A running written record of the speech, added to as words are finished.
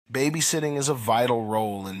Babysitting is a vital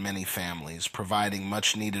role in many families, providing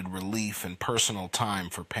much-needed relief and personal time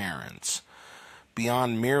for parents.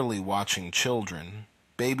 Beyond merely watching children,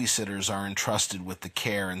 babysitters are entrusted with the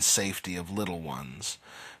care and safety of little ones,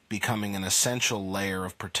 becoming an essential layer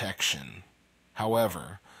of protection.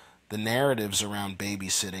 However, the narratives around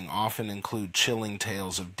babysitting often include chilling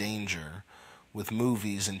tales of danger, with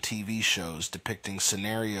movies and TV shows depicting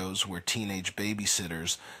scenarios where teenage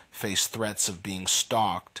babysitters face threats of being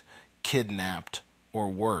stalked, kidnapped, or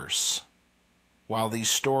worse. While these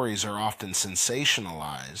stories are often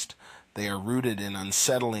sensationalized, they are rooted in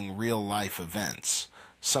unsettling real-life events,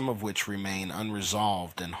 some of which remain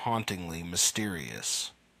unresolved and hauntingly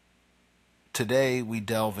mysterious. Today, we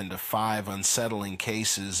delve into 5 unsettling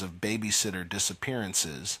cases of babysitter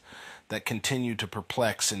disappearances that continue to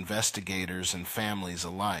perplex investigators and families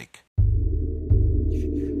alike.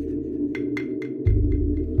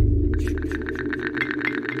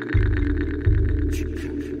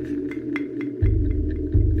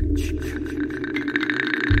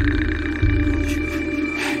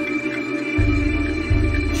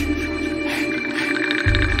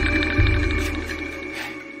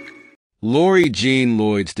 Lori Jean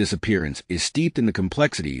Lloyd's disappearance is steeped in the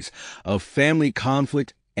complexities of family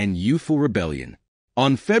conflict and youthful rebellion.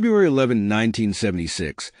 On February 11,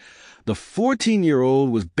 1976, the 14-year-old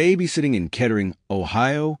was babysitting in Kettering,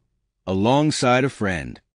 Ohio, alongside a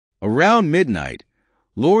friend. Around midnight,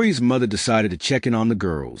 Lori's mother decided to check in on the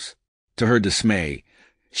girls. To her dismay,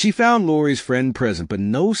 she found Lori's friend present, but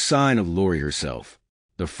no sign of Lori herself.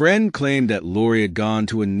 The friend claimed that Lori had gone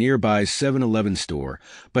to a nearby 7-Eleven store,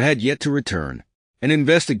 but had yet to return. An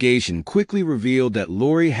investigation quickly revealed that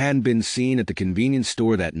Lori hadn't been seen at the convenience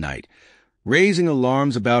store that night, raising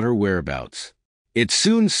alarms about her whereabouts. It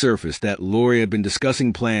soon surfaced that Lori had been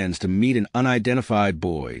discussing plans to meet an unidentified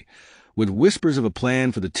boy, with whispers of a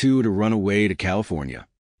plan for the two to run away to California.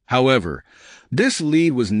 However, this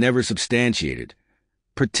lead was never substantiated,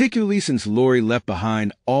 particularly since Lori left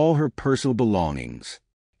behind all her personal belongings.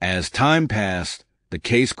 As time passed, the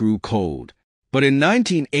case grew cold. But in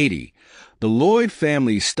 1980, the Lloyd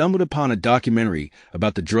family stumbled upon a documentary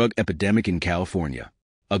about the drug epidemic in California.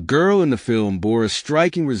 A girl in the film bore a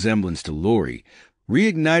striking resemblance to Lori,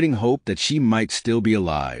 reigniting hope that she might still be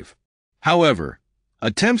alive. However,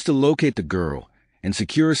 attempts to locate the girl and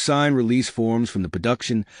secure signed release forms from the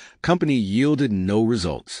production company yielded no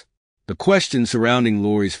results. The questions surrounding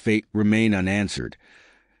Lori's fate remain unanswered.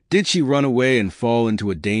 Did she run away and fall into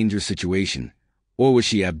a dangerous situation, or was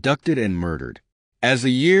she abducted and murdered? As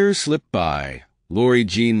the years slipped by, Lori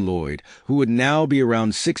Jean Lloyd, who would now be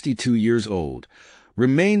around 62 years old,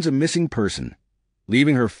 remains a missing person,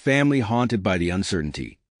 leaving her family haunted by the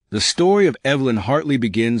uncertainty. The story of Evelyn Hartley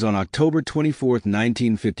begins on October 24,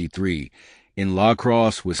 1953, in La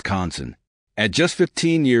Crosse, Wisconsin. At just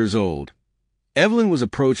 15 years old, Evelyn was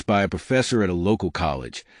approached by a professor at a local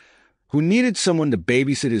college, who needed someone to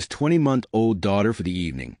babysit his 20-month-old daughter for the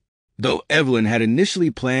evening. Though Evelyn had initially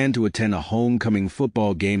planned to attend a homecoming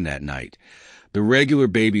football game that night, the regular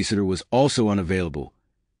babysitter was also unavailable,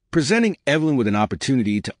 presenting Evelyn with an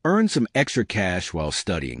opportunity to earn some extra cash while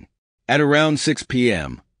studying. At around 6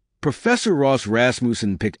 p.m., Professor Ross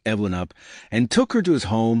Rasmussen picked Evelyn up and took her to his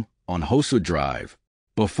home on Hosa Drive.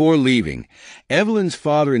 Before leaving, Evelyn's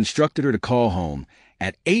father instructed her to call home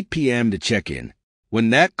at 8 p.m. to check in. When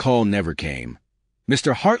that call never came,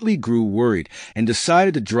 Mr. Hartley grew worried and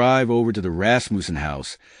decided to drive over to the Rasmussen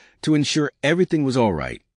house to ensure everything was all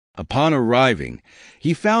right. Upon arriving,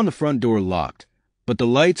 he found the front door locked, but the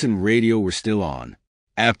lights and radio were still on.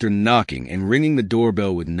 After knocking and ringing the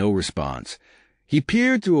doorbell with no response, he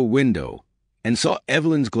peered through a window and saw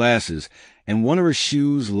Evelyn's glasses and one of her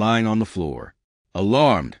shoes lying on the floor.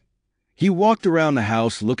 Alarmed, he walked around the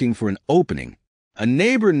house looking for an opening. A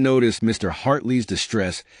neighbor noticed Mr. Hartley's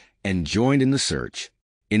distress and joined in the search.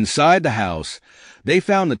 Inside the house, they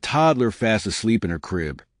found the toddler fast asleep in her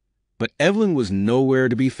crib, but Evelyn was nowhere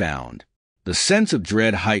to be found. The sense of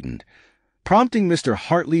dread heightened, prompting Mr.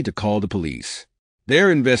 Hartley to call the police.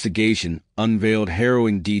 Their investigation unveiled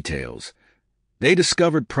harrowing details. They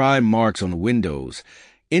discovered prime marks on the windows,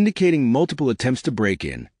 indicating multiple attempts to break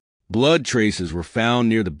in. Blood traces were found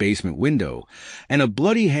near the basement window, and a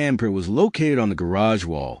bloody handprint was located on the garage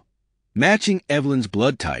wall, matching Evelyn's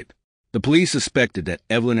blood type. The police suspected that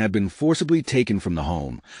Evelyn had been forcibly taken from the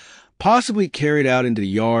home, possibly carried out into the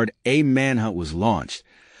yard. A manhunt was launched,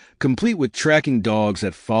 complete with tracking dogs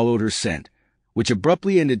that followed her scent, which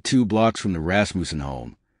abruptly ended 2 blocks from the Rasmussen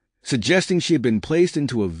home, suggesting she had been placed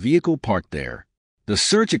into a vehicle parked there. The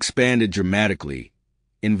search expanded dramatically,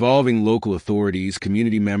 involving local authorities,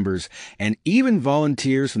 community members, and even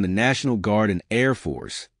volunteers from the National Guard and Air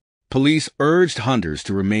Force. Police urged hunters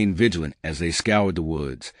to remain vigilant as they scoured the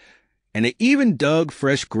woods, and they even dug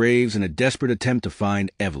fresh graves in a desperate attempt to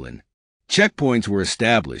find Evelyn. Checkpoints were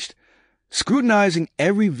established, scrutinizing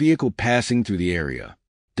every vehicle passing through the area.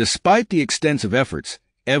 Despite the extensive efforts,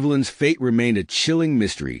 Evelyn's fate remained a chilling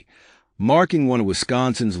mystery, marking one of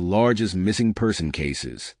Wisconsin's largest missing person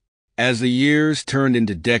cases. As the years turned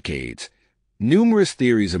into decades, numerous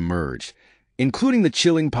theories emerged, including the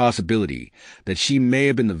chilling possibility that she may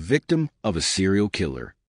have been the victim of a serial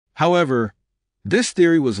killer. However, this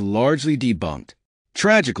theory was largely debunked.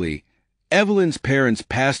 Tragically, Evelyn's parents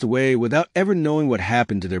passed away without ever knowing what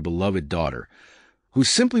happened to their beloved daughter, who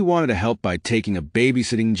simply wanted to help by taking a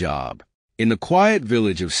babysitting job. In the quiet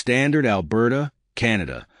village of Standard, Alberta,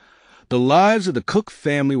 Canada, the lives of the Cook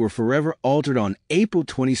family were forever altered on April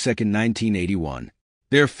 22, 1981.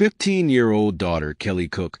 Their 15-year-old daughter, Kelly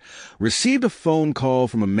Cook, received a phone call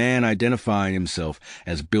from a man identifying himself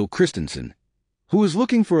as Bill Christensen, who was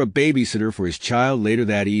looking for a babysitter for his child later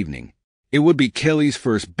that evening. It would be Kelly's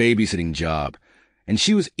first babysitting job, and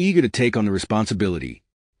she was eager to take on the responsibility.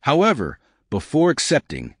 However, before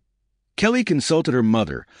accepting, Kelly consulted her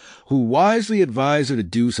mother, who wisely advised her to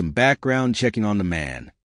do some background checking on the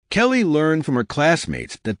man. Kelly learned from her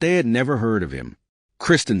classmates that they had never heard of him.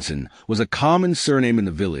 Christensen was a common surname in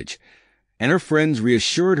the village, and her friends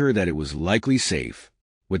reassured her that it was likely safe.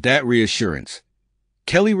 With that reassurance,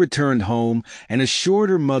 Kelly returned home and assured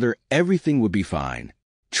her mother everything would be fine.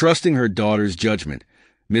 Trusting her daughter's judgment,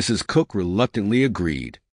 Mrs. Cook reluctantly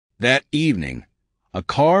agreed. That evening, a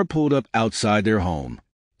car pulled up outside their home.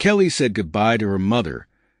 Kelly said goodbye to her mother,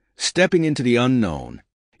 stepping into the unknown.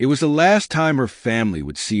 It was the last time her family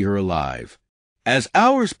would see her alive. As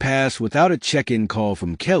hours passed without a check-in call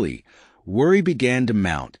from Kelly, worry began to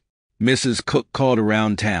mount. Mrs. Cook called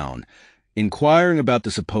around town, inquiring about the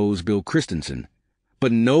supposed Bill Christensen,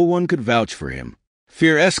 but no one could vouch for him.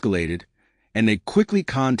 Fear escalated, and they quickly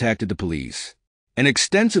contacted the police. An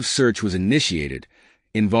extensive search was initiated,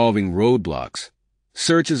 involving roadblocks,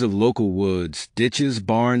 searches of local woods, ditches,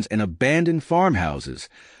 barns, and abandoned farmhouses,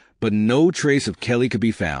 but no trace of Kelly could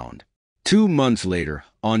be found. 2 months later,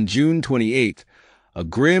 on June 28th, a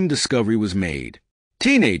grim discovery was made.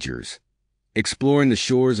 Teenagers, exploring the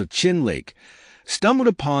shores of Chin Lake, stumbled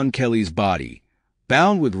upon Kelly's body,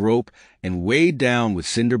 bound with rope and weighed down with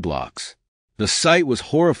cinder blocks. The sight was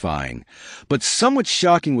horrifying, but somewhat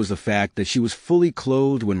shocking was the fact that she was fully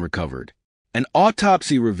clothed when recovered. An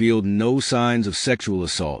autopsy revealed no signs of sexual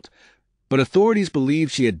assault, but authorities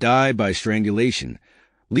believed she had died by strangulation,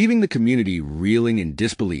 leaving the community reeling in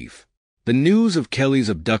disbelief. The news of Kelly's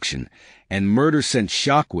abduction and murder sent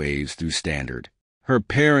shockwaves through Standard. Her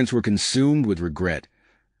parents were consumed with regret,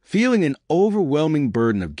 feeling an overwhelming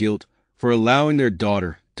burden of guilt for allowing their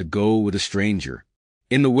daughter to go with a stranger.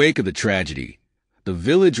 In the wake of the tragedy, the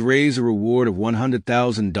village raised a reward of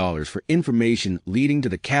 $100,000 for information leading to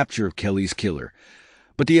the capture of Kelly's killer,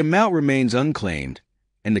 but the amount remains unclaimed,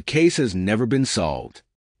 and the case has never been solved.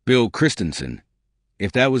 Bill Christensen,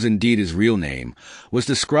 if that was indeed his real name, was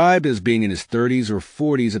described as being in his 30s or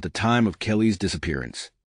 40s at the time of Kelly's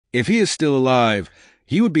disappearance. If he is still alive,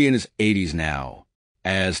 he would be in his 80s now.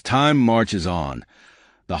 As time marches on,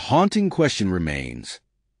 the haunting question remains: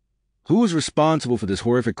 who was responsible for this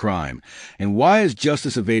horrific crime, and why has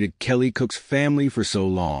justice evaded Kelly Cook's family for so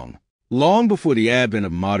long? Long before the advent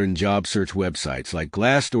of modern job search websites like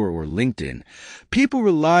Glassdoor or LinkedIn, people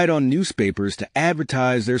relied on newspapers to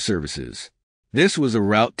advertise their services. This was a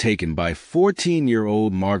route taken by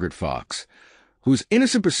 14-year-old Margaret Fox, whose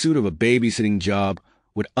innocent pursuit of a babysitting job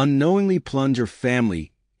would unknowingly plunge her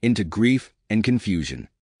family into grief and confusion.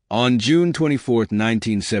 On June 24,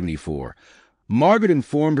 1974, Margaret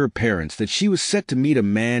informed her parents that she was set to meet a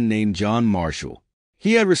man named John Marshall.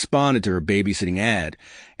 He had responded to her babysitting ad,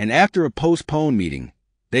 and after a postponed meeting,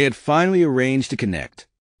 they had finally arranged to connect.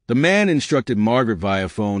 The man instructed Margaret via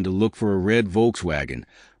phone to look for a red Volkswagen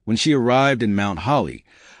when she arrived in Mount Holly,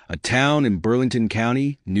 a town in Burlington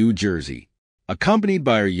County, New Jersey. Accompanied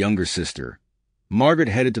by her younger sister, Margaret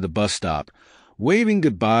headed to the bus stop, waving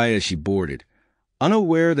goodbye as she boarded,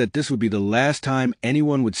 unaware that this would be the last time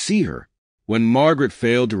anyone would see her. When Margaret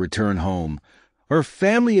failed to return home, her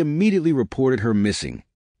family immediately reported her missing.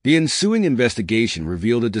 The ensuing investigation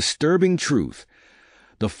revealed a disturbing truth.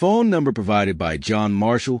 The phone number provided by John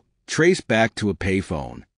Marshall traced back to a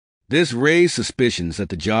payphone. This raised suspicions that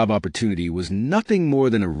the job opportunity was nothing more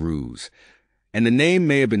than a ruse, and the name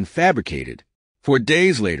may have been fabricated. For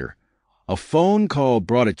days later, a phone call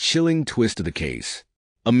brought a chilling twist to the case.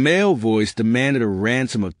 A male voice demanded a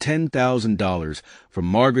ransom of $10,000 for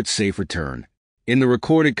Margaret's safe return. In the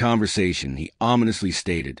recorded conversation, he ominously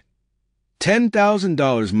stated,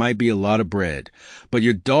 $10,000 might be a lot of bread, but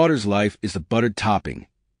your daughter's life is the buttered topping.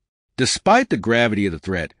 Despite the gravity of the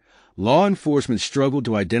threat, law enforcement struggled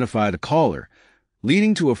to identify the caller,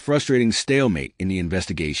 leading to a frustrating stalemate in the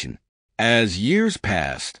investigation. As years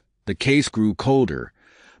passed, the case grew colder,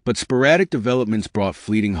 but sporadic developments brought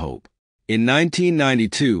fleeting hope. In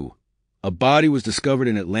 1992, a body was discovered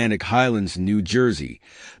in Atlantic Highlands, New Jersey,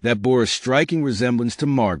 that bore a striking resemblance to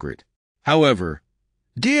Margaret. However,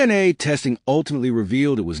 DNA testing ultimately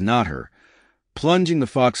revealed it was not her, plunging the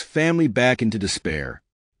Fox family back into despair.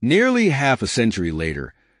 Nearly half a century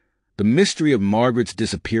later, the mystery of Margaret's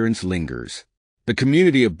disappearance lingers. The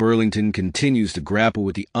community of Burlington continues to grapple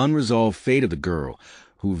with the unresolved fate of the girl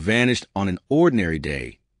who vanished on an ordinary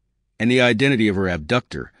day, and the identity of her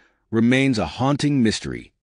abductor remains a haunting mystery.